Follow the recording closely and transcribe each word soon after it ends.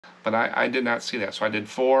But I did not see that. So I did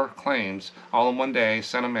 4 claims all in one day,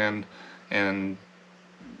 sent them in, and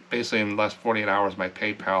basically in less 48 hours my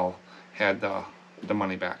PayPal had the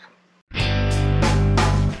money back.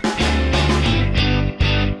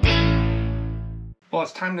 Well,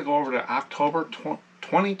 it's time to go over to October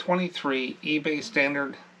 2023 eBay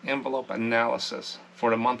standard envelope analysis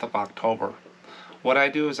for the month of October. What I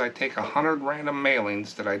do is I take 100 random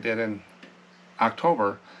mailings that I did in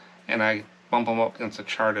October and I bump them up against a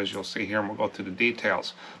chart, as you'll see here, and we'll go through the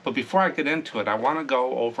details. But before I get into it, I want to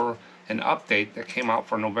go over an update that came out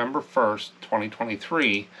for November 1st,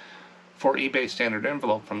 2023 for eBay standard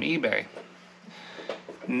envelope from eBay.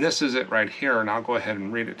 And this is it right here, and I'll go ahead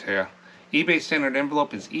and read it to you. eBay standard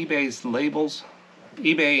envelope is eBay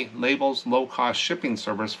labels low-cost shipping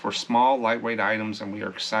service for small, lightweight items, and we are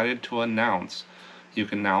excited to announce you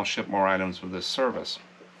can now ship more items with this service.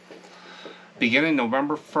 Beginning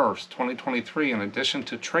November 1st, 2023, in addition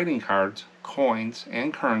to trading cards, coins,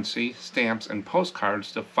 and currency, stamps, and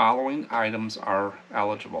postcards, the following items are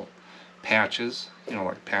eligible. Patches,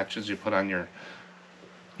 like patches you put on your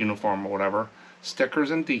uniform or whatever,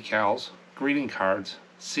 stickers and decals, greeting cards,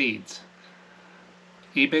 seeds.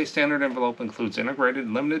 eBay standard envelope includes integrated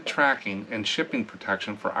limited tracking and shipping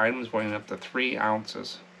protection for items weighing up to 3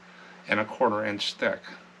 ounces and a 1/4 inch thick.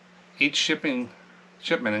 Each shipment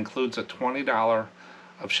includes a $20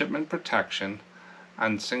 of shipment protection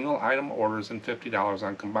on single item orders and $50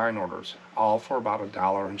 on combined orders, all for about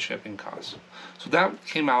 $1 in shipping costs. So that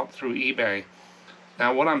came out through eBay.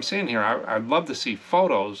 Now what I'm seeing here, I'd love to see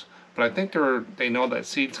photos, but I think they know that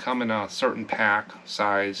seeds come in a certain pack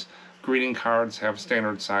size. Greeting cards have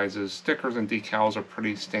standard sizes. Stickers and decals are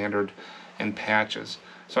pretty standard, and patches.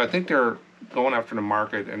 So I think they're going after the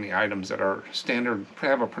market and the items that are standard,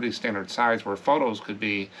 have a pretty standard size, where photos could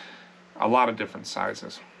be a lot of different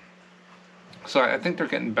sizes. So I think they're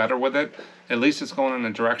getting better with it. At least it's going in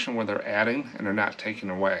a direction where they're adding and they're not taking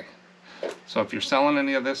away. So if you're selling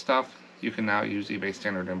any of this stuff, you can now use eBay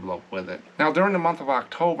standard envelope with it. Now during the month of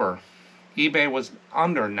October, eBay was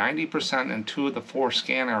under 90% in 2 of the 4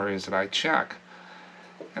 scan areas that I check.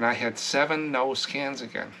 And I had 7 no scans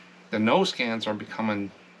again. The no scans are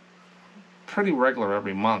becoming pretty regular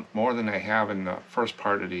every month, more than they have in the first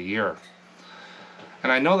part of the year.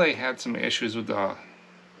 And I know they had some issues with the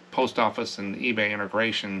post office and eBay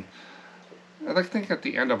integration, I think at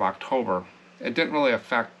the end of October. It didn't really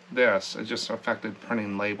affect this, it just affected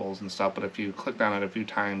printing labels and stuff, but if you clicked on it a few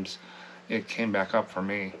times, it came back up for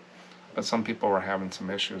me. But some people were having some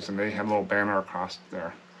issues, and they had a little banner across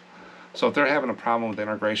there. So if they're having a problem with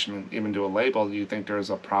integration and even do a label, you think there's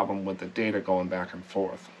a problem with the data going back and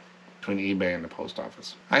forth between eBay and the post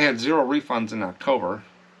office. I had 0 refunds in October.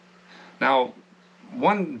 Now,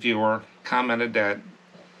 one viewer commented that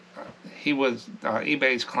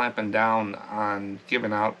eBay's clamping down on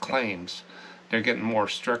giving out claims. They're getting more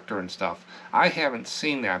stricter and stuff. I haven't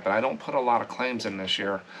seen that, but I don't put a lot of claims in this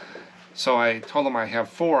year. So I told them I have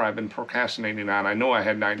 4 I've been procrastinating on. I know I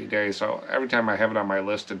had 90 days, so every time I have it on my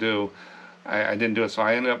list to do, I didn't do it. So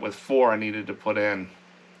I ended up with 4 I needed to put in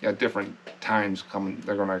at different times coming.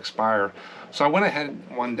 They're going to expire. So I went ahead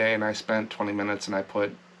one day and I spent 20 minutes and I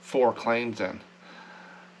put 4 claims in.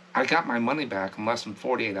 I got my money back in less than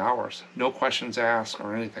 48 hours. No questions asked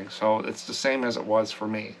or anything. So it's the same as it was for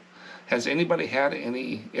me. Has anybody had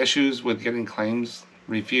any issues with getting claims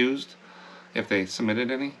refused if they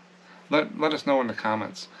submitted any? Let us know in the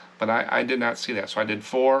comments. But I did not see that. So I did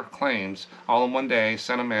 4 claims all in one day,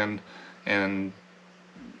 sent them in, and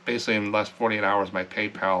basically in less 48 hours my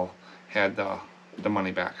PayPal had the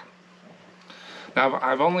money back. Now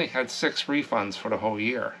I've only had 6 refunds for the whole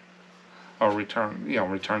year, or returns,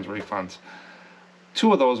 refunds.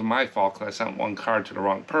 2 of those are my fault because I sent 1 card to the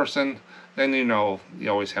wrong person. Then you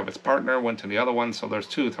always have its partner, went to the other one, so there's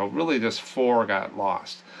 2. So really just 4 got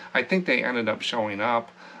lost. I think they ended up showing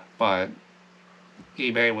up, but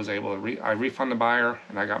eBay was able to I refund the buyer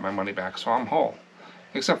and I got my money back, so I'm whole.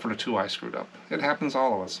 Except for the 2 I screwed up. It happens to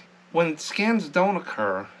all of us. When scans don't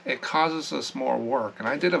occur, it causes us more work. And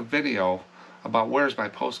I did a video about where's my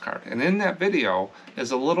postcard. And in that video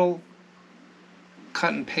is a little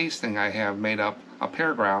cut and paste thing I have made up, a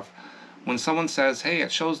paragraph. When someone says, hey,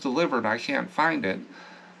 it shows delivered, I can't find it,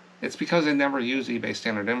 it's because they never used eBay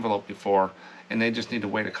standard envelope before and they just need to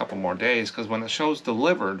wait a couple more days, because when it shows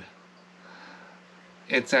delivered,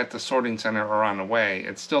 it's at the sorting center or on the way.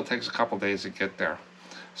 It still takes a couple days to get there.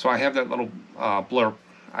 So I have that little blurb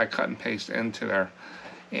I cut and paste into there,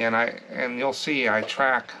 and you'll see I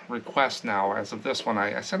track requests now. As of this one,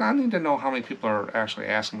 I said I need to know how many people are actually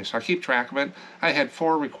asking me, so I keep track of it. I had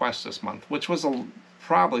 4 requests this month, which was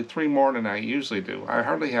probably 3 more than I usually do. I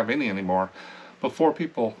hardly have any anymore. But 4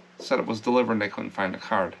 people said it was delivered and they couldn't find the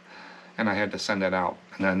card. And I had to send it out,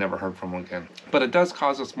 and I never heard from them again. But it does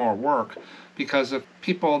cause us more work, because if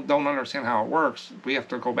people don't understand how it works, we have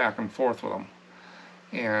to go back and forth with them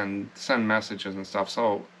and send messages and stuff.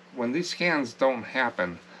 So when these scans don't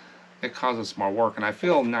happen, it causes more work. And I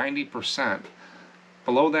feel 90%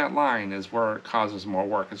 below that line is where it causes more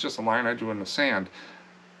work. It's just a line I drew in the sand.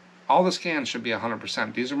 All the scans should be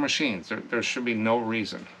 100%. These are machines. There should be no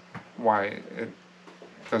reason why it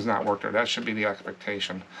does not work there. That should be the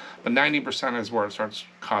expectation. But 90% is where it starts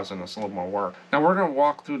causing us a little more work. Now we're going to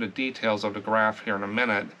walk through the details of the graph here in a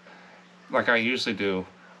minute, like I usually do.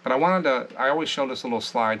 But I always show this little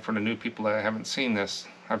slide for the new people that haven't seen this.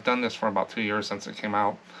 I've done this for about 2 years since it came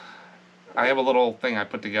out. I have a little thing I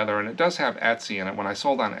put together, and it does have Etsy in it when I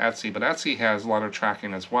sold on Etsy, but Etsy has letter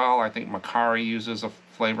tracking as well. I think Macari uses a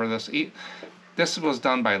flavor of this. This was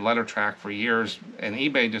done by LetterTrack for years, and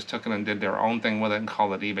eBay just took it and did their own thing with it and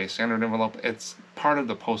called it eBay Standard Envelope. It's part of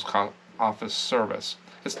the post office service.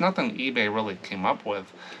 It's nothing eBay really came up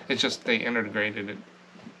with. It's just they integrated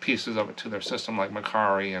pieces of it to their system, like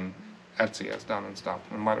Macari and Etsy has done and stuff,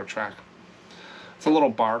 and LetterTrack. It's a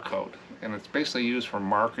little barcode, and it's basically used for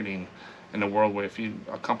marketing in the world where if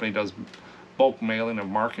a company does bulk mailing of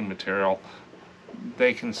marketing material,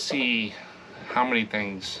 they can see how many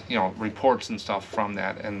things, reports and stuff from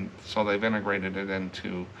that, and so they've integrated it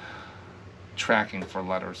into tracking for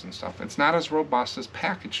letters and stuff. It's not as robust as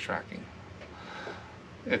package tracking.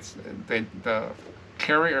 The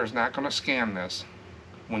carrier is not going to scan this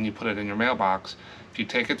when you put it in your mailbox. If you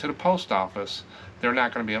take it to the post office, they're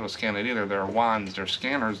not going to be able to scan it either. Their wands, their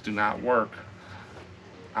scanners do not work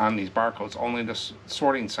on these barcodes. Only the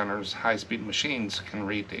sorting centers, high-speed machines can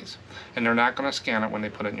read these, and they're not going to scan it when they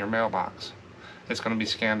put it in your mailbox. It's going to be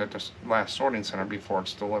scanned at the last sorting center before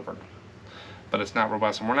it's delivered. But it's not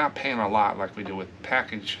robust, and we're not paying a lot like we do with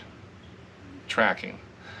package tracking.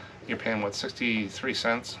 You're paying, what, 63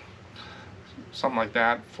 cents? Something like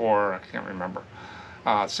that for, I can't remember.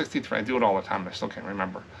 63, I do it all the time, I still can't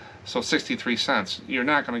remember. So 63 cents, you're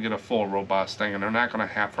not going to get a full robust thing, and they're not going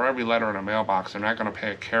to have, for every letter in a mailbox, they're not going to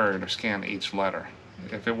pay a carrier to scan each letter.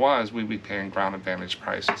 If it was, we'd be paying ground advantage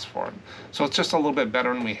prices for it. So it's just a little bit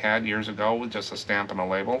better than we had years ago with just a stamp and a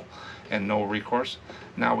label and no recourse.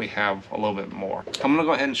 Now we have a little bit more. I'm going to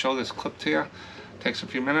go ahead and show this clip to you. It takes a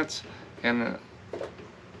few minutes, and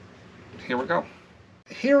here we go.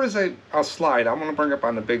 Here is a slide I'm going to bring up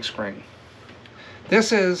on the big screen.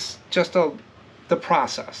 This is just the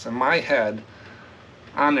process in my head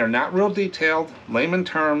on there, not real detailed, layman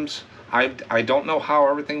terms. I don't know how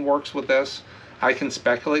everything works with this. I can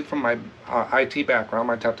speculate from my IT background,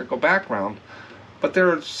 my technical background, but there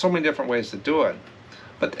are so many different ways to do it.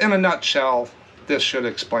 But in a nutshell, this should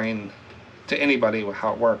explain to anybody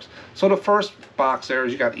how it works. So the first box there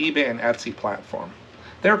is you got eBay and Etsy platform.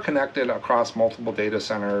 They're connected across multiple data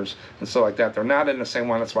centers and stuff like that. They're not in the same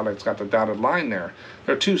one. That's why it's got the dotted line there.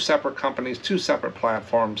 They're two separate companies, two separate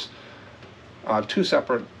platforms, two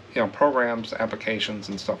separate programs, applications,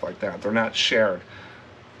 and stuff like that. They're not shared.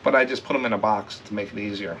 But I just put them in a box to make it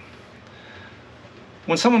easier.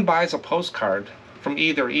 When someone buys a postcard from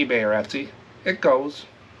either eBay or Etsy, it goes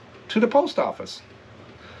to the post office.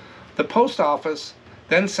 The post office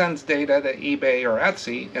then sends data to eBay or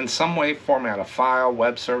Etsy in some way, format, a file,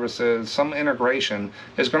 web services, some integration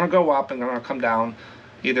is going to go up and going to come down.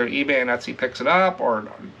 Either eBay and Etsy picks it up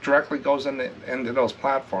or directly goes into those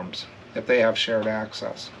platforms if they have shared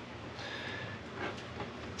access.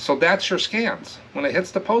 So that's your scans. When it hits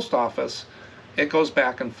the post office, it goes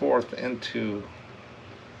back and forth into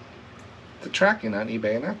the tracking on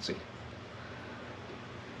eBay and Etsy.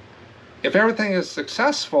 If everything is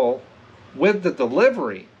successful with the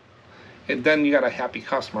delivery, then you got a happy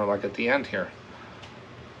customer like at the end here.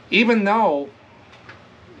 Even though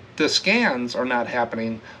the scans are not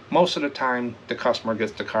happening, most of the time the customer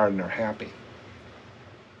gets the card and they're happy.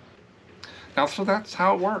 Now, so that's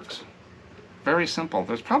how it works. Very simple.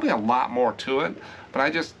 There's probably a lot more to it, but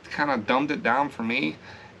I just kind of dumbed it down for me.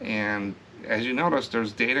 And as you notice,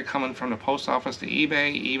 there's data coming from the post office to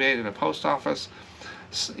eBay, eBay to the post office.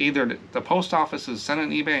 Either the post office is sending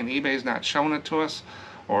eBay and eBay's not showing it to us,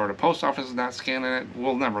 or the post office is not scanning it.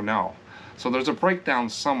 We'll never know. So there's a breakdown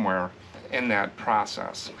somewhere in that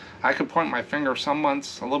process. I could point my finger some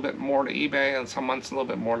months a little bit more to eBay and some months a little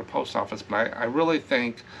bit more to post office, but I really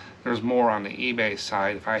think there's more on the eBay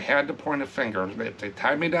side. If I had to point a finger, if they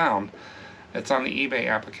tied me down, it's on the eBay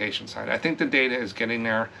application side. I think the data is getting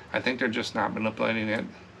there. I think they're just not manipulating it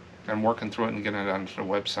and working through it and getting it onto the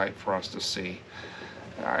website for us to see.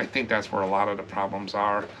 I think that's where a lot of the problems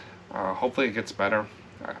are. Hopefully it gets better.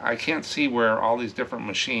 I can't see where all these different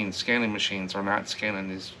machines, scanning machines, are not scanning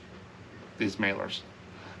these mailers.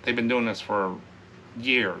 They've been doing this for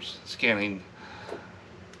years, scanning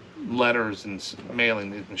letters and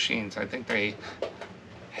mailing these machines. I think they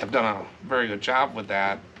have done a very good job with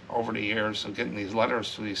that over the years of getting these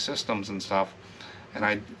letters to these systems and stuff. And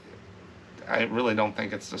I really don't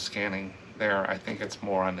think it's the scanning there. I think it's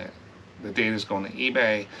more on the data's going to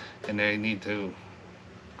eBay, and they need to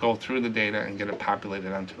go through the data and get it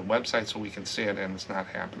populated onto the website so we can see it, and it's not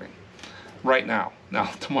happening right now. Now,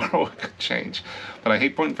 tomorrow it could change. But I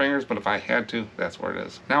hate pointing fingers, but if I had to, that's where it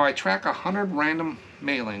is. Now, I track 100 random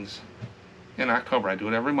mailings in October. I do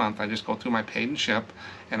it every month. I just go through my paid and ship,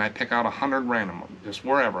 and I pick out 100 random, just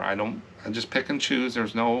wherever. I just pick and choose.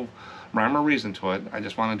 There's no rhyme or reason to it. I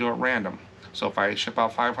just want to do it random. So if I ship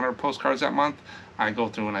out 500 postcards that month, I go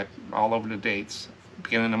through and I all over the dates,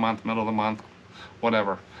 beginning of the month, middle of the month,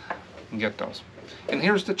 whatever, and get those. And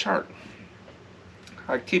here's the chart.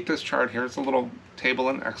 I keep this chart here. It's a little table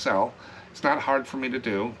in Excel. It's not hard for me to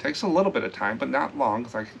do. It takes a little bit of time, but not long,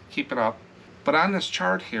 because I can keep it up. But on this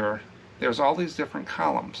chart here, there's all these different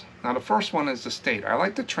columns. Now the first one is the state. I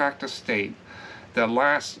like to track the state, the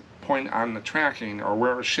last point on the tracking, or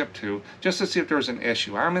where it's shipped to, just to see if there's an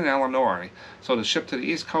issue. I'm in Illinois, so to ship to the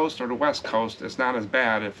East Coast or the West Coast is not as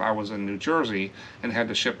bad if I was in New Jersey and had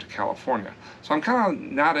to ship to California. So I'm kind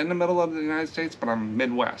of not in the middle of the United States, but I'm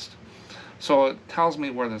Midwest. So it tells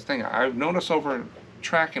me where this thing, I've noticed over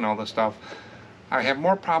tracking all this stuff, I have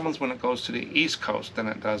more problems when it goes to the East Coast than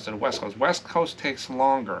it does to the West Coast. West Coast takes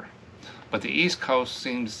longer, but the East Coast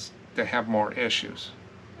seems to have more issues.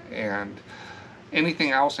 And anything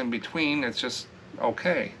else in between, it's just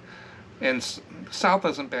okay. And South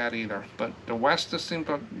isn't bad either, but the West just seems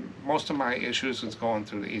to, most of my issues is going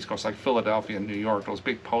through the East Coast, like Philadelphia and New York. Those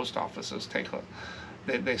big post offices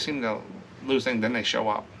they seem to lose things, then they show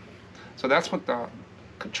up. So that's what the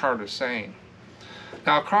chart is saying.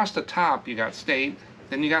 Now across the top you got state,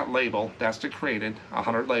 then you got label. That's the created,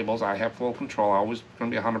 100 labels. I have full control, always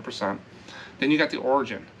going to be 100%. Then you got the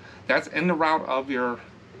origin. That's in the route of your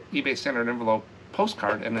eBay standard envelope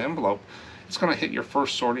postcard in the envelope. It's going to hit your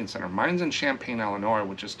first sorting center. Mine's in Champaign, Illinois,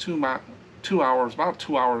 which is about 2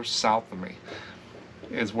 hours south of me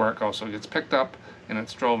is where it goes. So it gets picked up and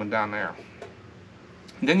it's driven down there.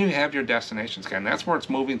 And then you have your destination scan. That's where it's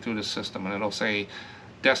moving through the system, and it'll say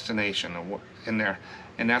destination in there.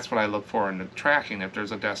 And that's what I look for in the tracking, if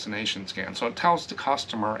there's a destination scan. So it tells the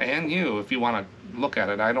customer and you, if you want to look at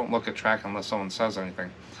it, I don't look at tracking unless someone says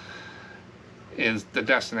anything, is the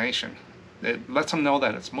destination. It lets them know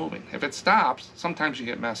that it's moving. If it stops, sometimes you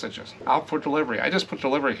get messages. Out for delivery. I just put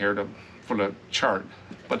delivery here for the chart,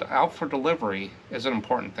 but out for delivery is an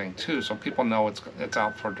important thing too, so people know it's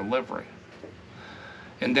out for delivery.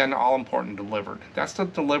 And then all important delivered. That's the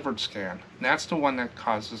delivered scan. And that's the one that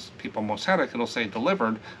causes people most headache. It'll say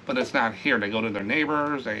delivered, but it's not here. They go to their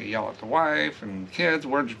neighbors, they yell at the wife and kids,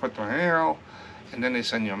 where'd you put the mail? And then they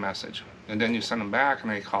send you a message. And then you send them back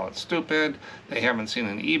and they call it stupid. They haven't seen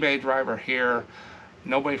an eBay driver here.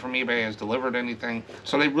 Nobody from eBay has delivered anything.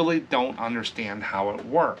 So they really don't understand how it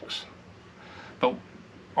works. But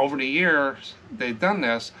over the years, they've done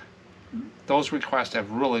this. Those requests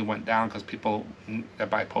have really went down because people that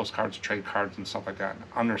buy postcards, trade cards, and stuff like that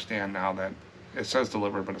understand now that it says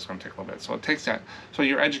delivered, but it's going to take a little bit. So it takes that. So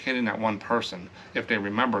you're educating that one person if they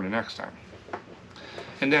remember the next time.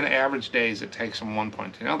 And then average days it takes from one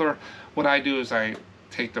point to another. What I do is I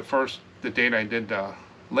take the date I did the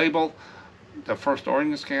label, the first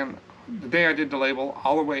origin scan, the day I did the label,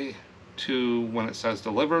 all the way to when it says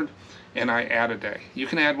delivered, and I add a day. You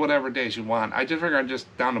can add whatever days you want. I just figure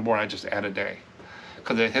down the board I just add a day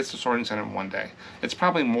because it hits the sorting center in one day. It's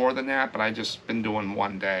probably more than that, but I just been doing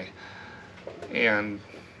one day, and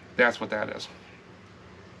that's what that is.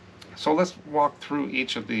 So let's walk through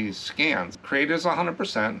each of these scans. Create is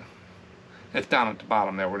 100%. It's down at the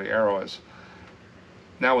bottom there where the arrow is.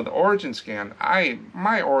 Now with the origin scan,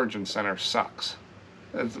 my origin center sucks.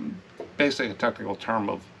 It's basically a technical term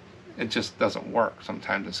of it just doesn't work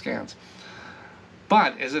sometimes, it scans.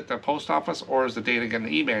 But is it the post office or is the data getting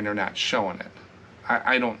to eBay and they're not showing it?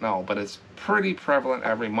 I don't know, but it's pretty prevalent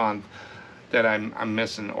every month that I'm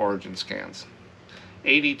missing origin scans.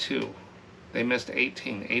 82. They missed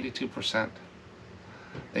 82%.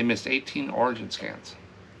 They missed 18 origin scans.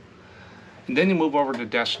 And then you move over to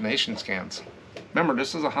destination scans. Remember,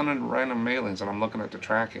 this is 100 random mailings and I'm looking at the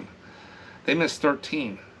tracking. They missed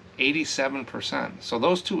 13, 87%. So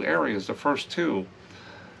those two areas, the first two,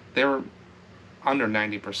 they were under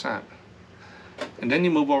 90%. And then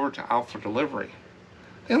you move over to out for delivery.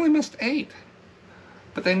 They only missed 8.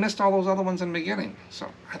 But they missed all those other ones in the beginning.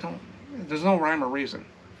 So there's no rhyme or reason.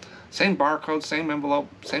 Same barcode, same envelope,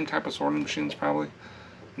 same type of sorting machines probably.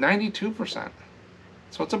 92%.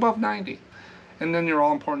 So it's above 90. And then your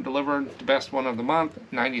all-important delivered, the best one of the month,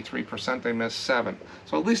 93%, they missed 7.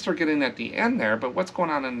 So at least they're getting at the end there, but what's going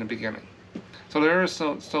on in the beginning? So there is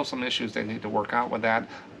still some issues they need to work out with that.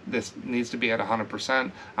 This needs to be at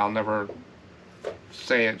 100%. I'll never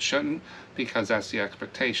say it shouldn't, because that's the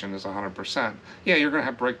expectation, is 100%. Yeah, you're going to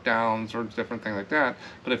have breakdowns or different things like that,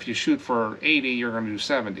 but if you shoot for 80, you're going to do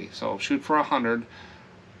 70. So shoot for 100,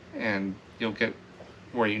 and you'll get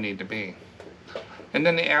where you need to be. And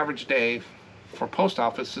then the average day for post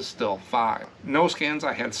office is still 5. No scans,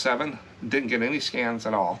 I had 7. Didn't get any scans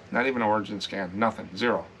at all. Not even an origin scan. Nothing.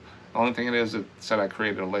 0. The only thing it is, it said I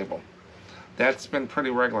created a label. That's been pretty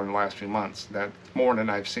regular in the last few months. That's more than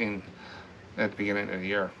I've seen at the beginning of the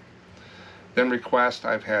year. Then request,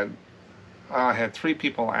 I had 3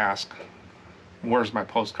 people ask, where's my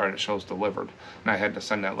postcard? It shows delivered. And I had to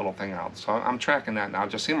send that little thing out. So I'm tracking that now.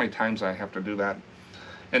 Just see how many times I have to do that.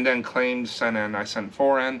 And then claims sent in, I sent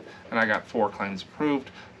 4 in, and I got 4 claims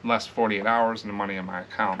approved, less 48 hours, and the money in my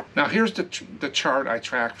account. Now here's the chart I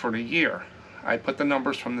track for the year. I put the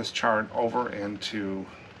numbers from this chart over into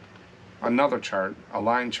another chart, a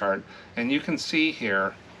line chart, and you can see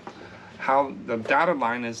here how the dotted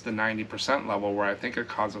line is the 90% level, where I think it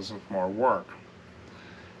causes us more work.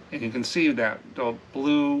 And you can see that the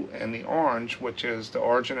blue and the orange, which is the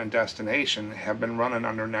origin and destination, have been running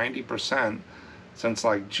under 90% since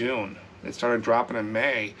like June. It started dropping in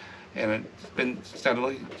May, and it's been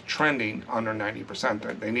steadily trending under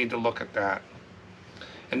 90%. They need to look at that.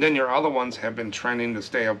 And then your other ones have been trending to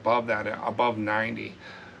stay above that, above 90.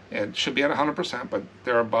 It should be at 100%, but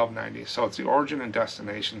they're above 90. So it's the origin and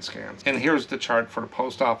destination scans. And here's the chart for the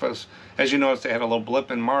post office. As you notice, they had a little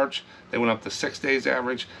blip in March. They went up to 6 days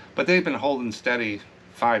average, but they've been holding steady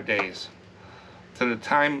 5 days. To the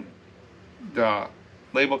time the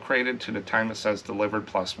label created to the time it says delivered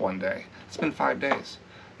plus 1 day. It's been 5 days.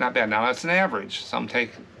 Not bad. Now that's an average. Some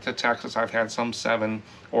take to Texas. I've had some 7,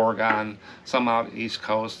 Oregon, some out East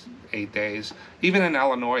Coast, 8 days. Even in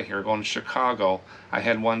Illinois here, going to Chicago, I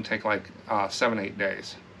had one take like 7, 8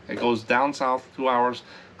 days. It goes down south 2 hours,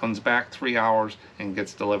 comes back 3 hours, and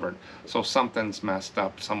gets delivered. So something's messed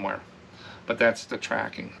up somewhere. But that's the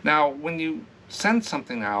tracking. Now, when you send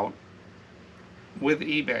something out with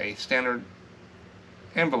eBay, standard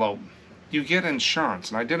envelope, you get insurance.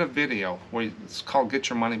 And I did a video where it's called Get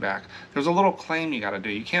Your Money Back. There's a little claim you got to do.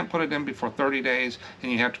 You can't put it in before 30 days, and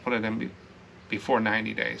you have to put it in before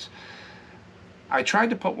 90 days. I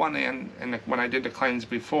tried to put one in, and when I did the claims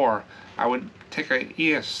before, I would take a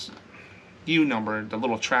ESU number, the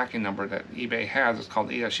little tracking number that eBay has. It's called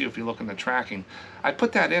ESU if you look in the tracking. I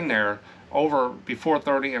put that in there over before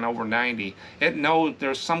 30 and over 90. It knows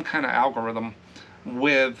there's some kind of algorithm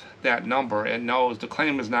with that number. It knows the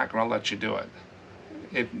claim is not going to let you do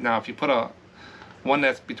it. Now if you put one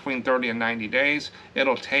that's between 30 and 90 days,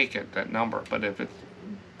 it'll take it, that number. But if it's,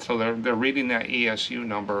 so they're reading that ESU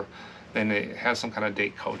number, then it has some kind of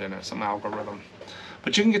date code in it, some algorithm.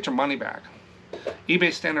 But you can get your money back.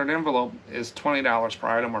 eBay standard envelope is $20 per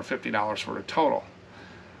item or $50 for the total.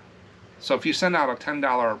 So if you send out a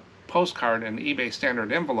 $10 postcard in eBay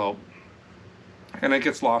standard envelope and it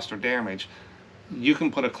gets lost or damaged, you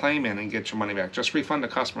can put a claim in and get your money back. Just refund the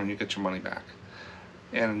customer and you get your money back.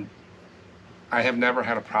 And I have never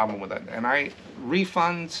had a problem with it. And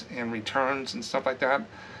refunds and returns and stuff like that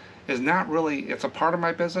is not really, it's a part of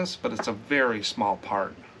my business, but it's a very small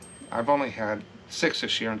part. I've only had 6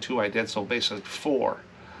 this year and 2 I did, so basically 4.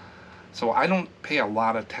 So I don't pay a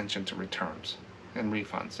lot of attention to returns and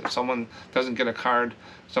refunds. If someone doesn't get a card,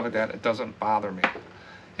 stuff like that, it doesn't bother me.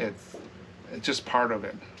 It's just part of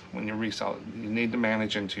it. When you resell it, you need to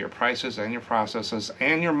manage into your prices and your processes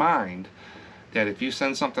and your mind that if you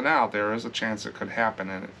send something out, there is a chance it could happen,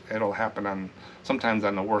 and it'll happen sometimes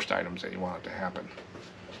on the worst items that you want it to happen.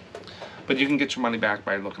 But you can get your money back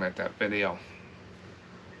by looking at that video.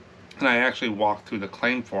 And I actually walked through the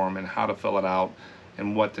claim form and how to fill it out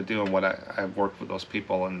and what to do, and what I've worked with those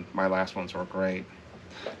people, and my last ones were great.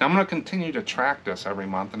 Now I'm going to continue to track this every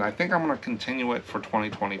month, and I think I'm going to continue it for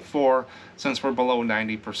 2024 since we're below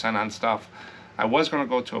 90% on stuff. I was going to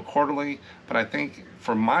go to a quarterly, but I think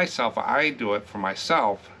for myself, I do it for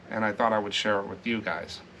myself, and I thought I would share it with you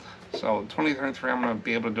guys. So 2023, I'm going to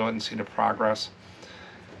be able to do it and see the progress.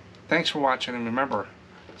 Thanks for watching, and remember,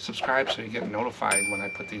 subscribe so you get notified when I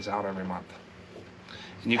put these out every month.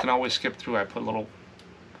 And you can always skip through. I put little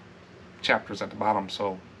chapters at the bottom,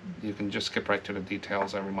 so you can just skip right to the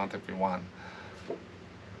details every month if you want.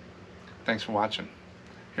 Thanks for watching.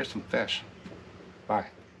 Here's some fish. Bye.